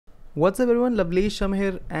What's up everyone, Lovely Sham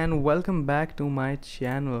here and welcome back to my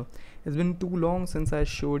channel. It's been too long since I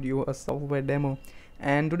showed you a software demo,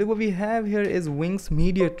 and today what we have here is Winx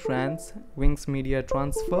Media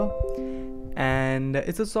Transfer, and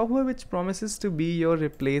it's a software which promises to be your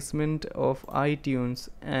replacement of iTunes,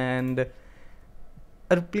 and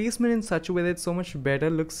a replacement in such a way that it's so much better,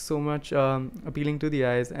 looks so much appealing to the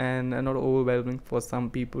eyes and not overwhelming for some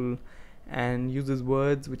people, and uses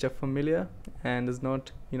words which are familiar and does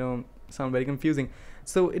not sound very confusing.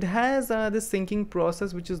 So it has this syncing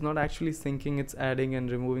process which is not actually syncing, it's adding and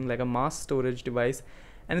removing like a mass storage device,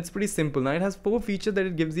 and it's pretty simple. Now it has 4 features that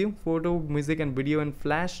it gives you: photo, music and video, and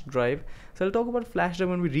flash drive. So I'll talk about flash drive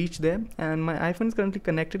when we reach there. And my iPhone is currently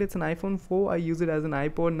connected. It's an iPhone 4. I use it as an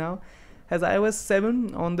iPod now. Has iOS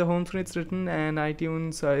 7 on the home screen, it's written, and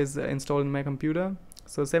iTunes is installed in my computer.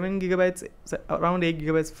 So 7 gigabytes, around 8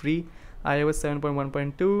 gigabytes free, iOS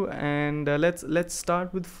 7.1.2. And let's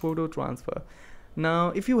start with photo transfer. Now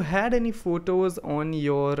if you had any photos on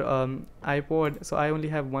your iPod, so I only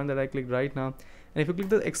have one that I clicked right now, and if you click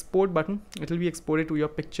the export button, it will be exported to your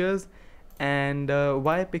pictures. And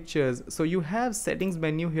why pictures? So you have settings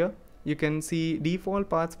menu here. You can see default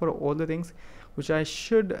paths for all the things, which I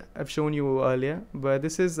should have shown you earlier, but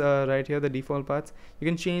this is right here, the default paths. You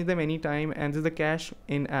can change them anytime, and this is the cache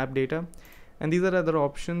in app data, and these are other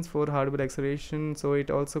options for hardware acceleration. So it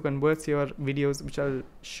also converts your videos, which I'll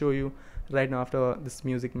show you right now after this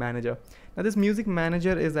music manager. Now this music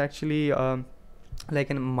manager is actually like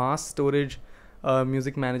a mass storage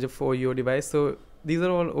music manager for your device. So these are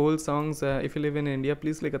all old songs. If you live in India,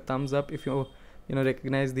 please click a thumbs up if you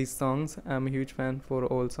recognize these songs. I'm a huge fan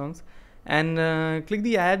for old songs. And click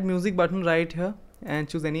the add music button right here and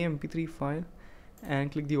choose any mp3 file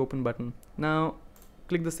and click the open button. Now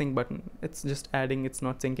click the sync button. It's just adding, it's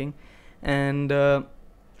not syncing. And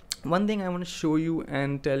one thing I want to show you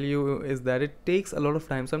and tell you is that it takes a lot of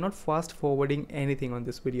time, so I'm not fast forwarding anything on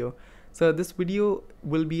this video. So this video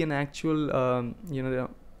will be an actual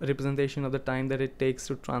representation of the time that it takes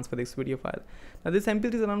to transfer this video file. Now this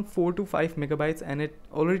mp3 is around 4 to 5 megabytes and it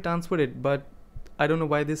already transferred it, but I don't know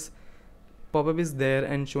why this pop-up is there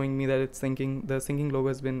and showing me that it's syncing. The syncing logo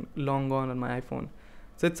has been long gone on my iPhone.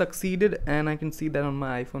 So it succeeded, and I can see that on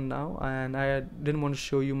my iPhone now, and I didn't want to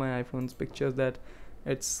show you my iPhone's pictures that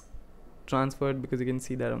it's transferred, because you can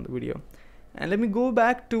see that on the video. And let me go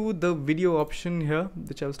back to the video option here,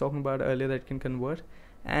 which I was talking about earlier, that can convert,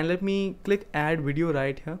 and let me click add video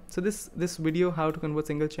right here. So this video, how to convert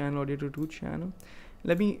single channel audio to 2 channel,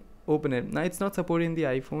 let me open it. Now it's not supporting the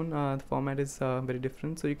iPhone, the format is very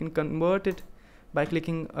different, so you can convert it by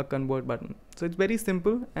clicking a convert button. So it's very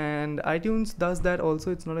simple, and iTunes does that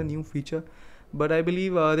also. It's not a new feature, but I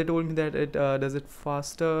believe they told me that it does it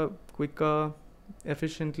faster, quicker,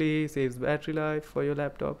 efficiently, saves battery life for your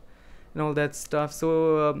laptop and all that stuff.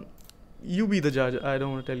 So you be the judge, I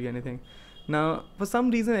don't want to tell you anything. Now for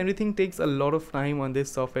some reason everything takes a lot of time on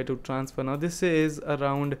this software to transfer. Now this is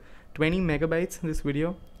around 20 megabytes, this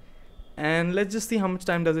video, and let's just see how much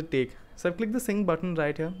time does it take. So I've clicked the sync button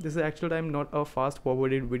right here. This is actual time, not a fast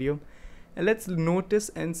forwarded video, and let's notice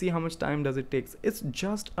and see how much time does it takes. It's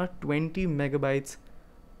just a 20 megabytes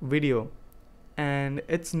video, and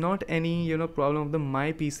it's not any problem of the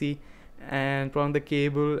my PC and from the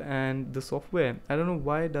cable and the software. I don't know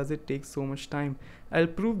why does it take so much time. I'll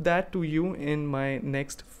prove that to you in my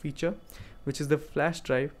next feature, which is the flash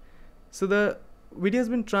drive. So the video has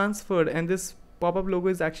been transferred, and this pop-up logo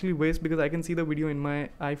is actually waste because I can see the video in my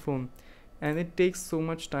iPhone, and it takes so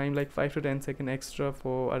much time, like 5 to 10 seconds extra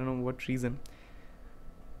for I don't know what reason.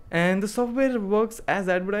 And the software works as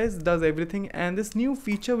advertised, does everything. And this new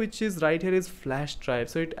feature which is right here is flash drive.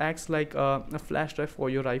 So it acts like a flash drive for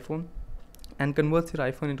your iPhone and converts your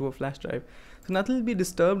iPhone into a flash drive. So nothing will be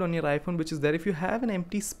disturbed on your iPhone, which is there. If you have an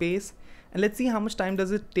empty space, and let's see how much time does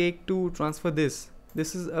it take to transfer this.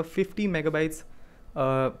 This is a 50 megabytes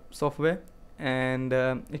software, and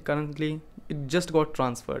it just got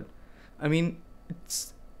transferred. I mean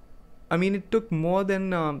it took more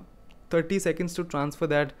than 30 seconds to transfer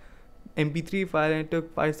that mp3 file, and it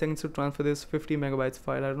took 5 seconds to transfer this 50 megabytes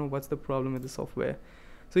file. I don't know what's the problem with the software.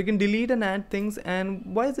 So you can delete and add things. And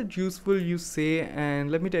why is it useful, you say,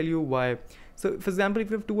 and let me tell you why. So for example,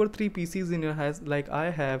 if you have 2 or 3 PCs in your house like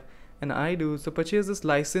I have and I do, so purchase this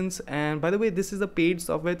license. And by the way, this is a paid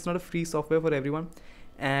software, it's not a free software for everyone.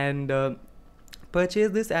 And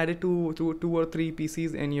purchase this, add it to 2 or 3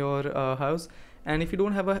 PCs in your house. And if you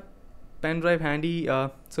don't have a pen drive handy,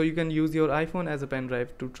 so you can use your iPhone as a pen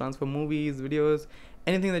drive to transfer movies, videos,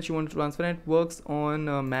 anything that you want to transfer. And it works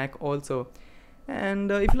on Mac also.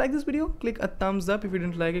 And if you like this video, click a thumbs up. If you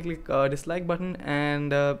didn't like it, click dislike button,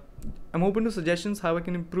 and I'm open to suggestions how I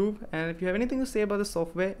can improve, and if you have anything to say about the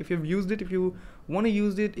software, if you've used it, if you want to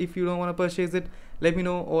use it, if you don't want to purchase it, let me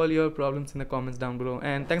know all your problems in the comments down below.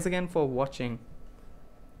 And thanks again for watching.